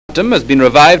Has been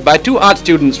revived by two art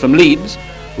students from Leeds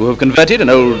who have converted an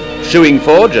old shoeing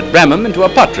forge at Bramham into a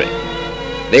pottery.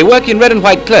 They work in red and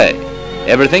white clay.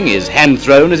 Everything is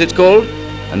hand-thrown, as it's called,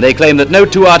 and they claim that no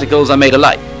two articles are made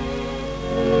alike.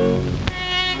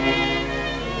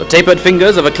 The tapered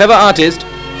fingers of a clever artist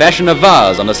fashion a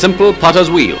vase on a simple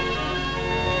potter's wheel.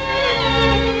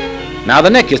 Now the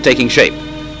neck is taking shape,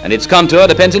 and its contour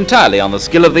depends entirely on the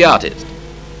skill of the artist.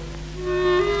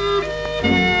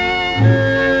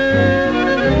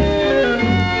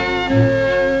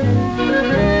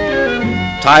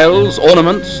 Tiles,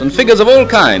 ornaments, and figures of all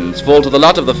kinds fall to the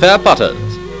lot of the fair potters.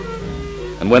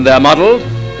 And when they are modelled,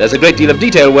 there's a great deal of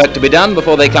detail work to be done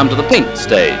before they come to the paint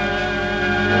stage.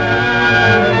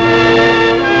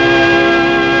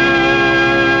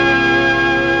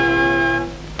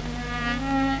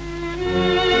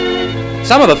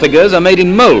 Some of the figures are made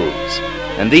in moulds,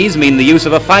 and these mean the use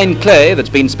of a fine clay that's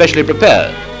been specially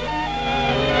prepared.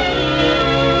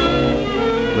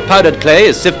 The powdered clay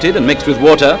is sifted and mixed with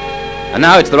water, and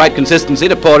now it's the right consistency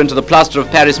to pour into the plaster of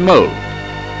Paris mould.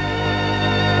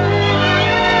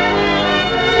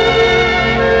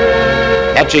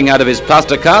 Hatching out of his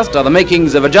plaster cast are the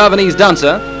makings of a Javanese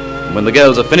dancer, and when the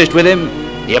girls are finished with him,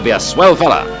 he'll be a swell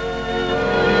fella.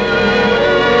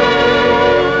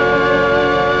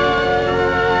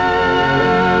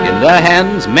 In their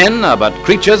hands, men are but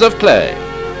creatures of clay.